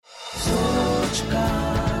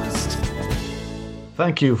Sochcast.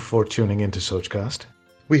 Thank you for tuning into Sochcast.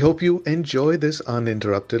 We hope you enjoy this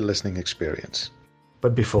uninterrupted listening experience.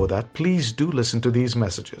 But before that, please do listen to these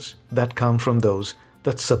messages that come from those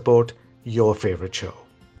that support your favorite show.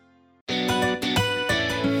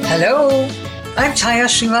 Hello, I'm Chaya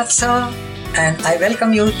Srivatsa and I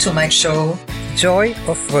welcome you to my show, Joy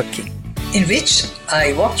of Working, in which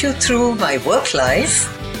I walk you through my work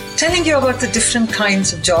life, telling you about the different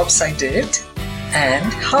kinds of jobs I did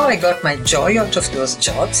and how I got my joy out of those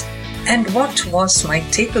jobs and what was my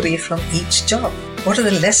takeaway from each job. What are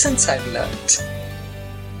the lessons I've learned?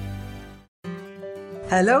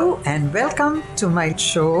 Hello and welcome to my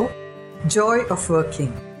show, Joy of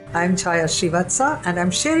Working. I'm Chaya Srivatsa and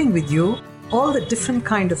I'm sharing with you all the different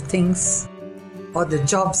kind of things or the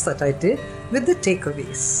jobs that I did with the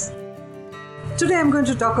takeaways. Today I'm going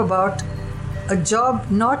to talk about a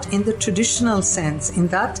job not in the traditional sense, in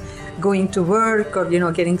that going to work or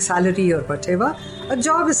getting salary or whatever. A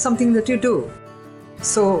job is something that you do.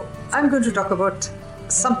 So I'm going to talk about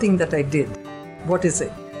something that I did. What is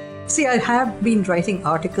it? See, I have been writing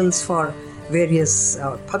articles for various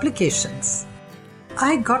publications.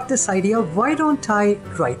 I got this idea, why don't I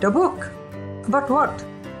write a book? About what?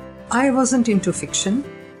 I wasn't into fiction.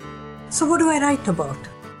 So what do I write about?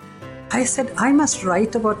 I said, I must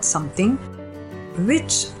write about something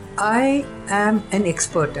which I am an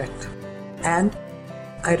expert at. And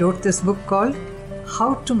I wrote this book called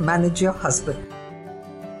How to Manage Your Husband.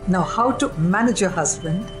 Now, how to manage your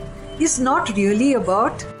husband is not really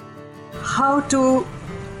about how to,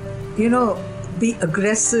 be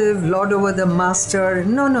aggressive, lord over the master.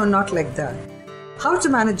 No, not like that. How to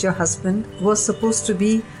manage your husband was supposed to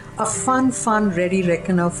be a fun, ready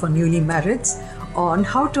reckoner for newly marrieds on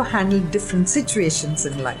how to handle different situations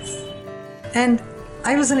in life. And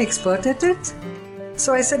I was an expert at it.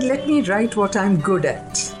 So I said, let me write what I'm good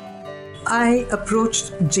at. I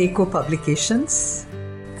approached JCO Publications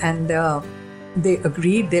and they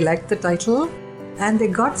agreed, they liked the title, and they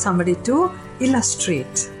got somebody to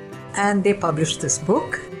illustrate. And they published this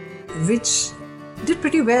book, which did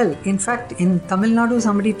pretty well. In fact, in Tamil Nadu,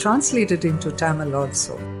 somebody translated into Tamil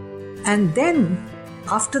also. And then,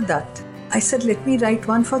 after that, I said, let me write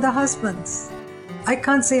one for the husbands. I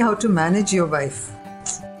can't say how to manage your wife.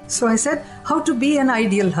 So I said, how to be an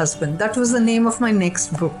ideal husband. That was the name of my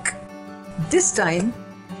next book. This time,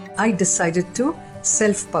 I decided to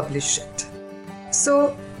self-publish it.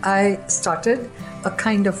 So I started a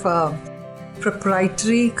kind of a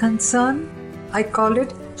proprietary concern. I called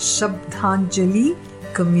it Shabdhanjali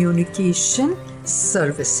Communication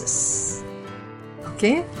Services.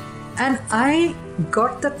 Okay? And I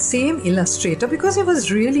got that same illustrator because he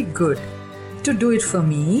was really good to do it for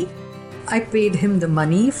me. I paid him the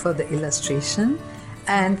money for the illustration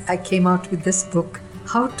and I came out with this book,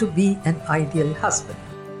 How to Be an Ideal Husband.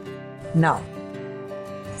 Now,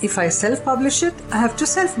 if I self-publish it, I have to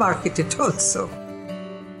self-market it also.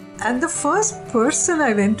 And the first person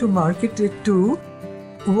I went to market it to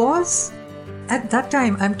was, at that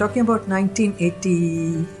time, I'm talking about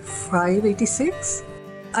 1985, 86.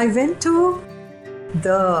 I went to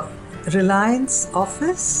the Reliance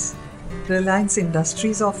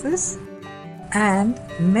Industries office, and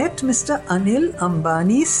met Mr. Anil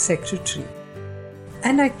Ambani's secretary.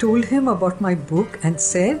 And I told him about my book and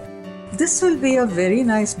said, this will be a very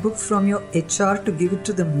nice book from your HR to give it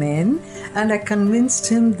to the men. And I convinced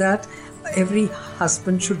him that every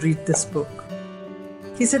husband should read this book.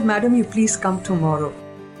 He said, madam, you please come tomorrow.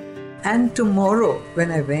 And tomorrow,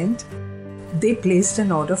 when I went, they placed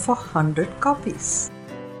an order for 100 copies.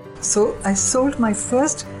 So I sold my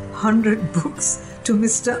first 100 books to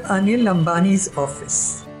Mr. Anil Ambani's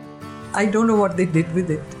office. I don't know what they did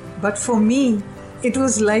with it, but for me, it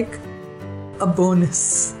was like a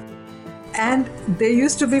bonus. And there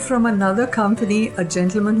used to be from another company, a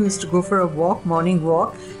gentleman who used to go for a morning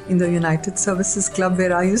walk in the United Services Club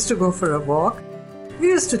where I used to go for a walk. We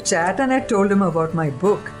used to chat and I told him about my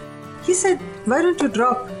book. He said, why don't you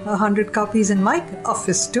drop 100 copies in my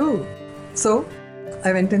office too? So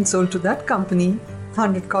I went and sold to that company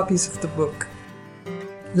 100 copies of the book.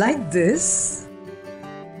 Like this,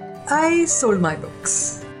 I sold my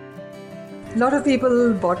books. A lot of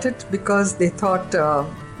people bought it because they thought the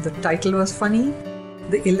title was funny,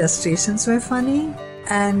 the illustrations were funny,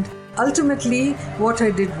 and ultimately what I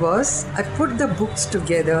did was I put the books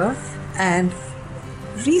together, and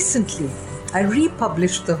recently I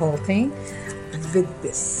republished the whole thing with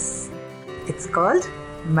this. It's called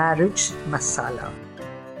Marriage Masala,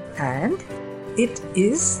 and it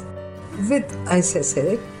is with, as I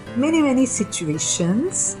said, many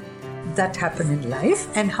situations that happen in life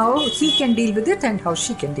and how he can deal with it and how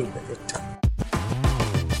she can deal with it.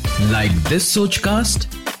 Like this Sochcast?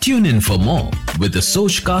 Tune in for more with the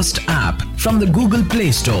Sochcast app from the Google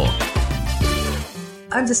Play Store.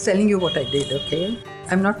 I'm just telling you what I did, okay?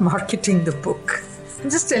 I'm not marketing the book. I'm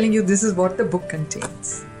just telling you this is what the book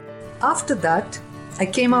contains. After that, I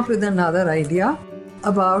came up with another idea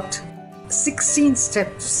about 16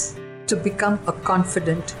 steps to become a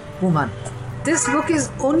confident woman. This book is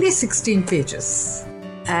only 16 pages,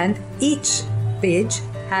 and each page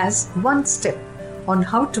has one step on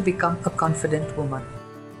how to become a confident woman.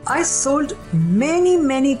 I sold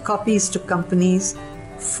many copies to companies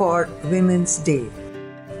for Women's Day.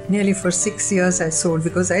 Nearly for 6 years I sold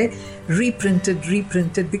because I reprinted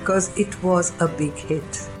because it was a big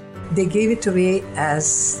hit. They gave it away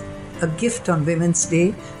as a gift on Women's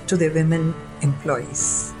Day to their women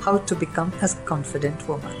employees. How to become a confident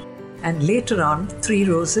woman. And later on, 3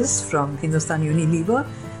 Roses from Hindustan Unilever,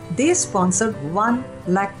 they sponsored 1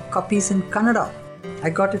 lakh copies in Kannada. I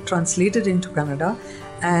got it translated into Kannada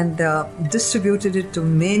and distributed it to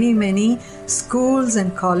many schools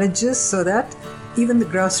and colleges so that even the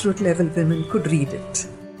grassroots level women could read it.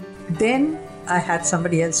 Then I had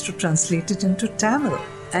somebody else to translate it into Tamil.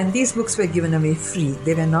 And these books were given away free.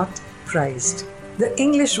 They were not priced. The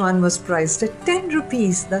English one was priced at 10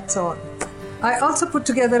 rupees, that's all. I also put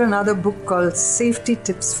together another book called Safety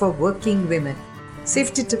Tips for Working Women.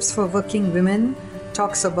 Safety Tips for Working Women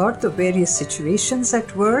talks about the various situations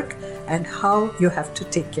at work and how you have to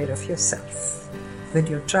take care of yourself. When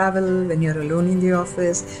you travel, when you're alone in the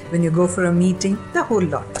office, when you go for a meeting, the whole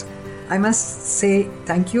lot. I must say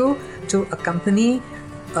thank you to a company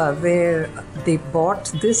where they bought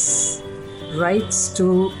this rights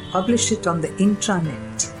to publish it on the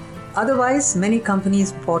intranet. Otherwise, many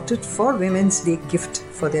companies bought it for Women's Day gift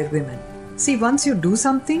for their women. See, once you do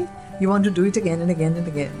something, you want to do it again and again and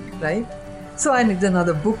again, right? So I did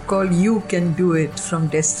another book called You Can Do It, From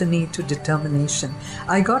Destiny to Determination.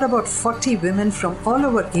 I got about 40 women from all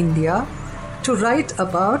over India to write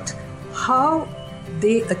about how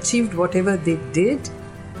they achieved whatever they did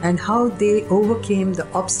and how they overcame the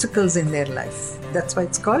obstacles in their life. That's why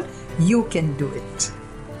it's called You Can Do It.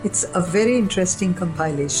 It's a very interesting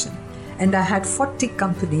compilation. And I had 40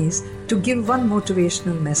 companies to give one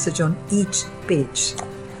motivational message on each page.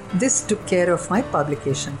 This took care of my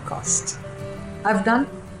publication cost. I've done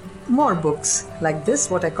more books like this,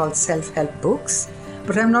 what I call self-help books,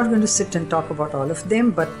 but I'm not going to sit and talk about all of them.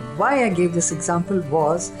 But why I gave this example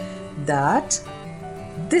was that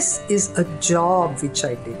this is a job which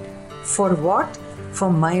I did. For what? For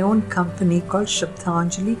my own company called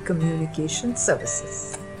Shabdanjali Communication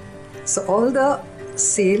Services. So all the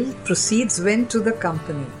sale proceeds went to the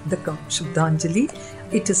company, the Shabdanjali.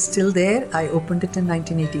 It is still there. I opened it in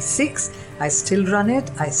 1986. I still run it.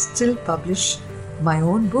 I still publish my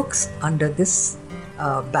own books under this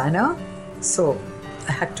banner. So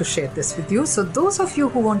I had to share this with you. So those of you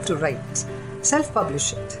who want to write,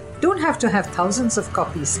 self-publish it. Don't have to have thousands of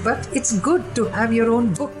copies, but it's good to have your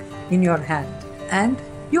own book in your hand. And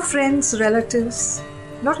your friends, relatives,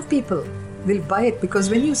 a lot of people will buy it because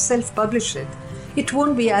when you self-publish it, it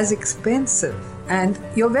won't be as expensive and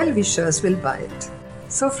your well-wishers will buy it.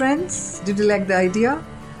 So friends, did you like the idea?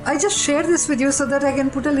 I just share this with you so that I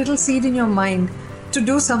can put a little seed in your mind to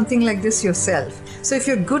do something like this yourself. So if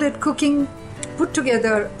you're good at cooking, put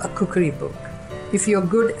together a cookery book. If you're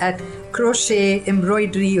good at crochet,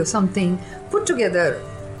 embroidery or something, put together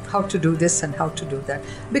how to do this and how to do that.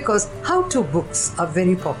 Because how-to books are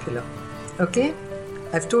very popular. Okay?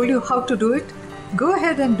 I've told you how to do it. Go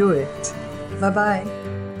ahead and do it. Bye-bye.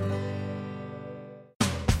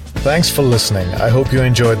 Thanks for listening. I hope you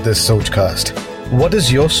enjoyed this Sochcast. What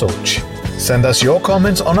is your Soch? Send us your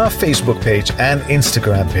comments on our Facebook page and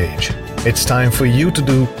Instagram page. It's time for you to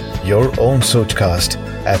do your own Sochcast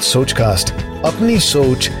at Sochcast. Apni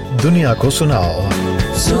Soch Duniya ko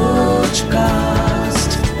sunao.